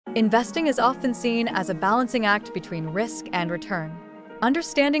Investing is often seen as a balancing act between risk and return.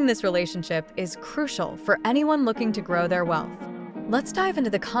 Understanding this relationship is crucial for anyone looking to grow their wealth. Let's dive into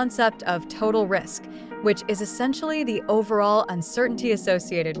the concept of total risk, which is essentially the overall uncertainty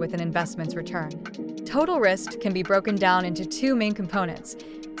associated with an investment's return. Total risk can be broken down into two main components: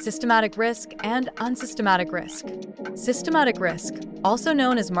 systematic risk and unsystematic risk. Systematic risk, also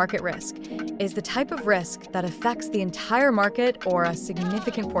known as market risk, is the type of risk that affects the entire market or a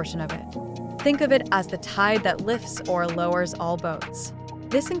significant portion of it. Think of it as the tide that lifts or lowers all boats.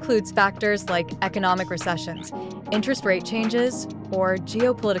 This includes factors like economic recessions, interest rate changes, or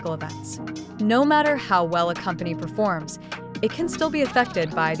geopolitical events. No matter how well a company performs, it can still be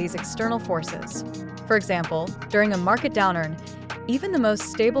affected by these external forces. For example, during a market downturn, even the most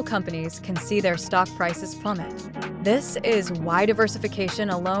stable companies can see their stock prices plummet. This is why diversification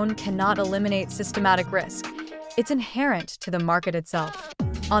alone cannot eliminate systematic risk. It's inherent to the market itself.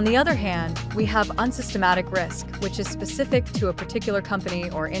 On the other hand, we have unsystematic risk, which is specific to a particular company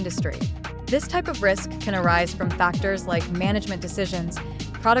or industry. This type of risk can arise from factors like management decisions,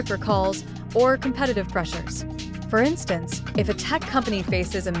 product recalls, or competitive pressures. For instance, if a tech company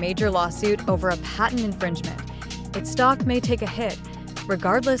faces a major lawsuit over a patent infringement, its stock may take a hit,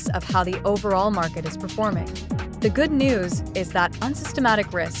 regardless of how the overall market is performing. The good news is that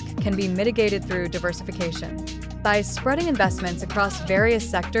unsystematic risk can be mitigated through diversification. By spreading investments across various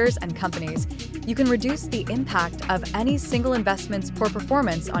sectors and companies, you can reduce the impact of any single investment's poor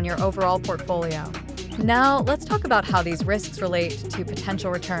performance on your overall portfolio. Now, let's talk about how these risks relate to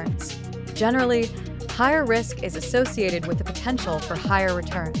potential returns. Generally, higher risk is associated with the potential for higher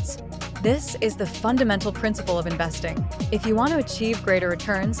returns. This is the fundamental principle of investing. If you want to achieve greater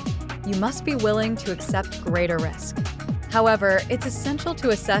returns, you must be willing to accept greater risk. However, it's essential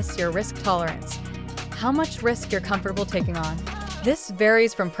to assess your risk tolerance, how much risk you're comfortable taking on. This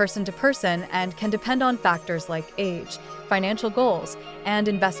varies from person to person and can depend on factors like age, financial goals, and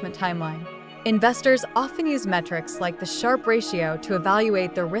investment timeline. Investors often use metrics like the Sharpe ratio to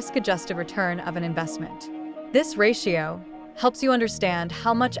evaluate the risk-adjusted return of an investment. This ratio helps you understand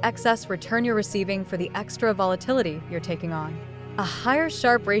how much excess return you're receiving for the extra volatility you're taking on. A higher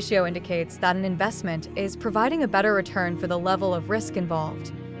Sharpe ratio indicates that an investment is providing a better return for the level of risk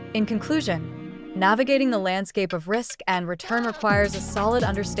involved. In conclusion, navigating the landscape of risk and return requires a solid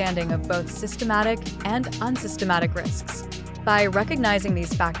understanding of both systematic and unsystematic risks. By recognizing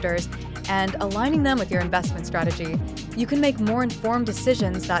these factors and aligning them with your investment strategy, you can make more informed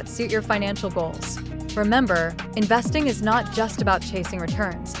decisions that suit your financial goals. Remember, investing is not just about chasing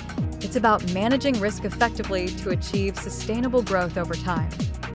returns. It's about managing risk effectively to achieve sustainable growth over time.